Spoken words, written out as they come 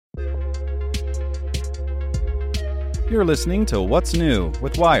You're listening to What's New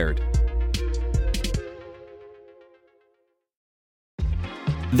with Wired.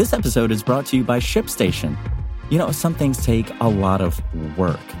 This episode is brought to you by ShipStation. You know, some things take a lot of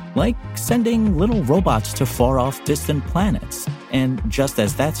work, like sending little robots to far-off distant planets. And just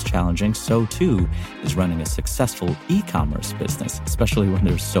as that's challenging, so too is running a successful e-commerce business, especially when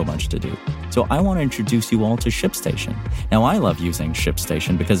there's so much to do. So I want to introduce you all to ShipStation. Now, I love using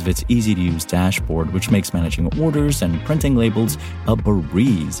ShipStation because of its easy-to-use dashboard, which makes managing orders and printing labels a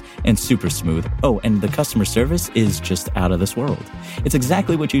breeze and super smooth. Oh, and the customer service is just out of this world. It's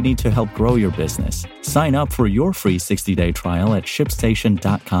exactly what you need to help grow your business. Sign up for your free 60-day trial at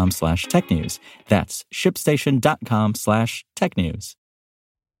shipstation.com/technews. That's shipstation.com/technews.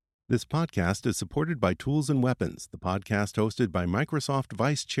 This podcast is supported by Tools and Weapons, the podcast hosted by Microsoft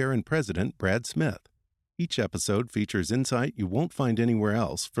Vice Chair and President Brad Smith. Each episode features insight you won't find anywhere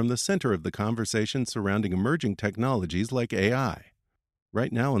else from the center of the conversation surrounding emerging technologies like AI.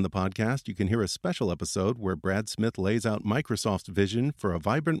 Right now on the podcast, you can hear a special episode where Brad Smith lays out Microsoft's vision for a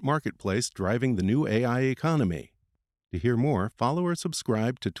vibrant marketplace driving the new AI economy. To hear more, follow or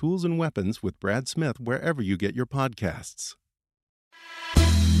subscribe to Tools and Weapons with Brad Smith wherever you get your podcasts.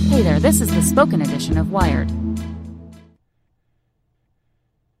 Hey there, this is the spoken edition of Wired.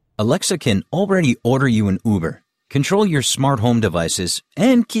 Alexa can already order you an Uber, control your smart home devices,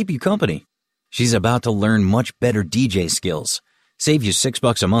 and keep you company. She's about to learn much better DJ skills, save you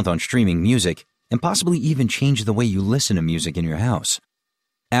 $6 a month on streaming music, and possibly even change the way you listen to music in your house.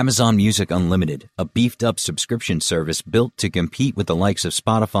 Amazon Music Unlimited, a beefed-up subscription service built to compete with the likes of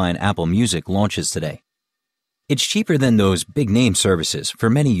Spotify and Apple Music, launches today. It's cheaper than those big-name services, for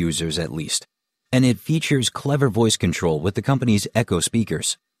many users at least, and it features clever voice control with the company's Echo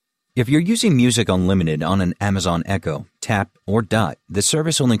speakers. If you're using Music Unlimited on an Amazon Echo, Tap, or Dot, the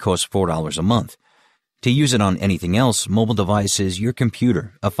service only costs $4 a month. To use it on anything else, mobile devices, your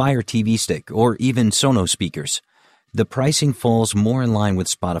computer, a Fire TV stick, or even Sonos speakers, the pricing falls more in line with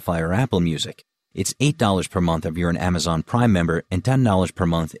Spotify or Apple Music. It's $8 per month if you're an Amazon Prime member and $10 per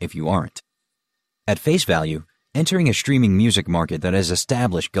month if you aren't. At face value, entering a streaming music market that has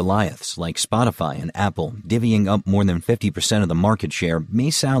established Goliaths like Spotify and Apple, divvying up more than 50% of the market share,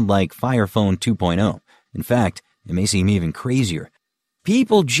 may sound like Fire Phone 2.0. In fact, it may seem even crazier.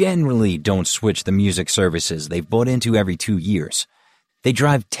 People generally don't switch the music services they've bought into every 2 years. They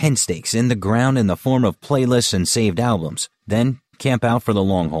drive tent stakes in the ground in the form of playlists and saved albums, then camp out for the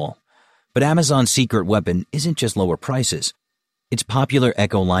long haul. But Amazon's secret weapon isn't just lower prices. Its popular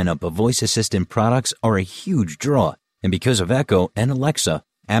Echo lineup of voice assistant products are a huge draw, and because of Echo and Alexa,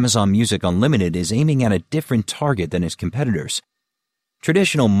 Amazon Music Unlimited is aiming at a different target than its competitors.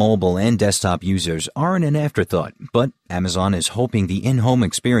 Traditional mobile and desktop users aren't an afterthought, but Amazon is hoping the in-home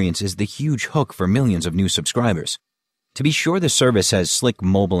experience is the huge hook for millions of new subscribers. To be sure the service has slick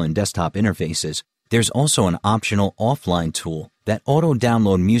mobile and desktop interfaces, there's also an optional offline tool that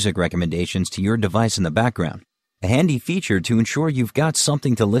auto-download music recommendations to your device in the background. A handy feature to ensure you've got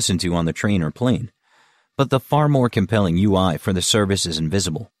something to listen to on the train or plane. But the far more compelling UI for the service is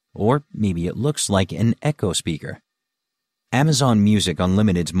invisible, or maybe it looks like an Echo speaker. Amazon Music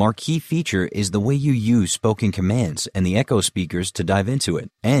Unlimited's marquee feature is the way you use spoken commands and the Echo speakers to dive into it,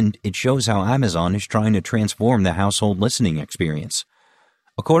 and it shows how Amazon is trying to transform the household listening experience.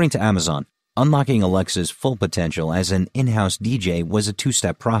 According to Amazon, unlocking Alexa's full potential as an in-house DJ was a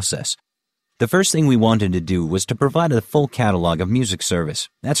two-step process. The first thing we wanted to do was to provide a full catalog of music service.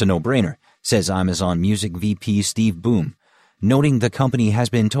 That's a no-brainer, says Amazon Music VP Steve Boom, noting the company has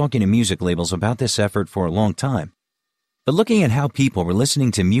been talking to music labels about this effort for a long time. But looking at how people were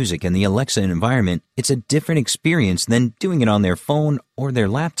listening to music in the Alexa environment, it's a different experience than doing it on their phone or their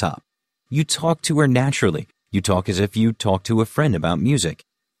laptop. You talk to her naturally. You talk as if you talk to a friend about music.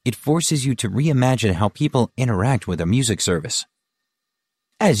 It forces you to reimagine how people interact with a music service.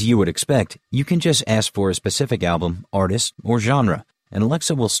 As you would expect, you can just ask for a specific album, artist, or genre, and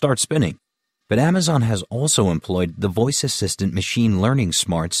Alexa will start spinning. But Amazon has also employed the voice assistant machine learning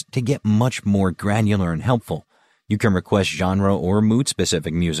smarts to get much more granular and helpful. You can request genre or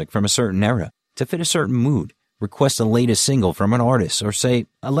mood-specific music from a certain era to fit a certain mood, request the latest single from an artist, or say,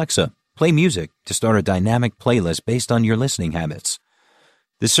 Alexa, play music to start a dynamic playlist based on your listening habits.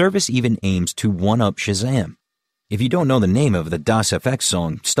 The service even aims to one-up Shazam. If you don't know the name of the Das FX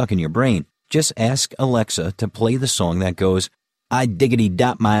song stuck in your brain, just ask Alexa to play the song that goes, I diggity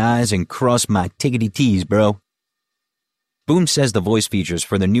dot my I's and cross my tiggity T's, bro. Boom says the voice features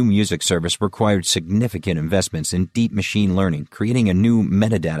for the new music service required significant investments in deep machine learning, creating a new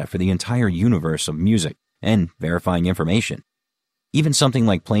metadata for the entire universe of music and verifying information. Even something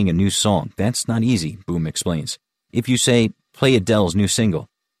like playing a new song, that's not easy, Boom explains. If you say, play Adele's new single,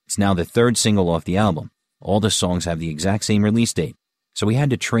 it's now the third single off the album. All the songs have the exact same release date. So we had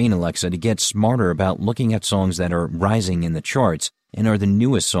to train Alexa to get smarter about looking at songs that are rising in the charts and are the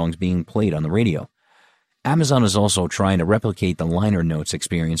newest songs being played on the radio. Amazon is also trying to replicate the liner notes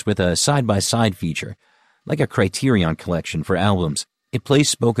experience with a side-by-side feature. Like a Criterion collection for albums, it plays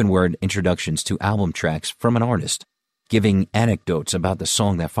spoken word introductions to album tracks from an artist, giving anecdotes about the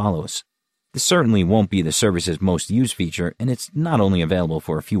song that follows. This certainly won't be the service's most used feature, and it's not only available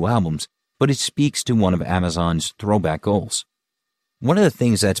for a few albums, but it speaks to one of Amazon's throwback goals. One of the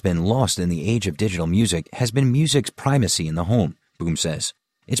things that's been lost in the age of digital music has been music's primacy in the home, Boom says.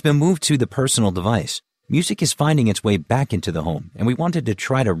 It's been moved to the personal device. Music is finding its way back into the home, and we wanted to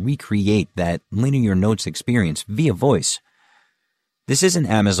try to recreate that linear notes experience via voice. This isn't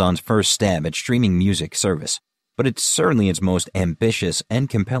Amazon's first stab at streaming music service, but it's certainly its most ambitious and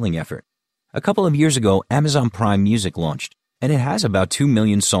compelling effort. A couple of years ago, Amazon Prime Music launched, and it has about 2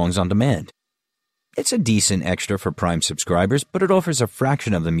 million songs on demand. It's a decent extra for Prime subscribers, but it offers a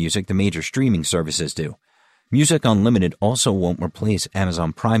fraction of the music the major streaming services do. Music Unlimited also won't replace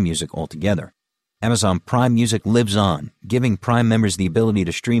Amazon Prime Music altogether. Amazon Prime Music lives on, giving Prime members the ability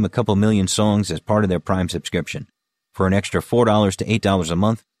to stream a couple million songs as part of their Prime subscription. For an extra $4 to $8 a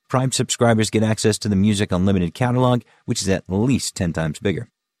month, Prime subscribers get access to the Music Unlimited catalog, which is at least 10 times bigger.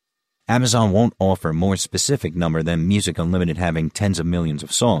 Amazon won't offer a more specific number than Music Unlimited having tens of millions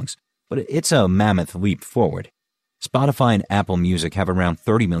of songs, but it's a mammoth leap forward. Spotify and Apple Music have around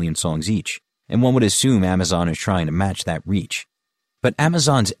 30 million songs each, and one would assume Amazon is trying to match that reach. But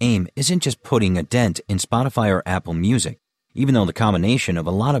Amazon's aim isn't just putting a dent in Spotify or Apple Music, even though the combination of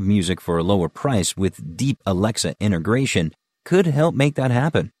a lot of music for a lower price with deep Alexa integration could help make that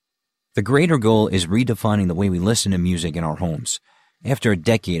happen. The greater goal is redefining the way we listen to music in our homes. After a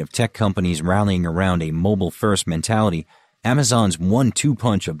decade of tech companies rallying around a mobile-first mentality, Amazon's 1-2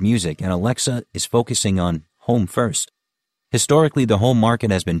 punch of music and Alexa is focusing on home first. Historically, the home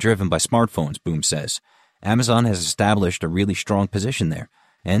market has been driven by smartphones, Boom says. Amazon has established a really strong position there,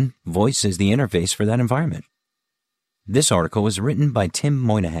 and voice is the interface for that environment. This article was written by Tim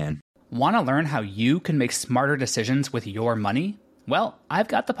Moynihan. Want to learn how you can make smarter decisions with your money? Well, I've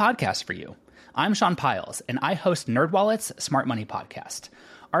got the podcast for you. I'm Sean Piles, and I host NerdWallet's Smart Money Podcast.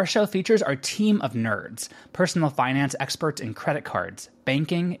 Our show features our team of nerds, personal finance experts in credit cards,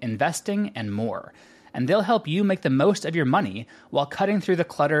 banking, investing, and more. And they'll help you make the most of your money while cutting through the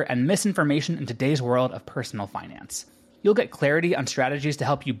clutter and misinformation in today's world of personal finance. You'll get clarity on strategies to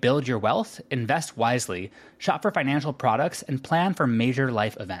help you build your wealth, invest wisely, shop for financial products, and plan for major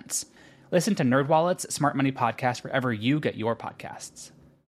life events. Listen to NerdWallet's Smart Money Podcast wherever you get your podcasts.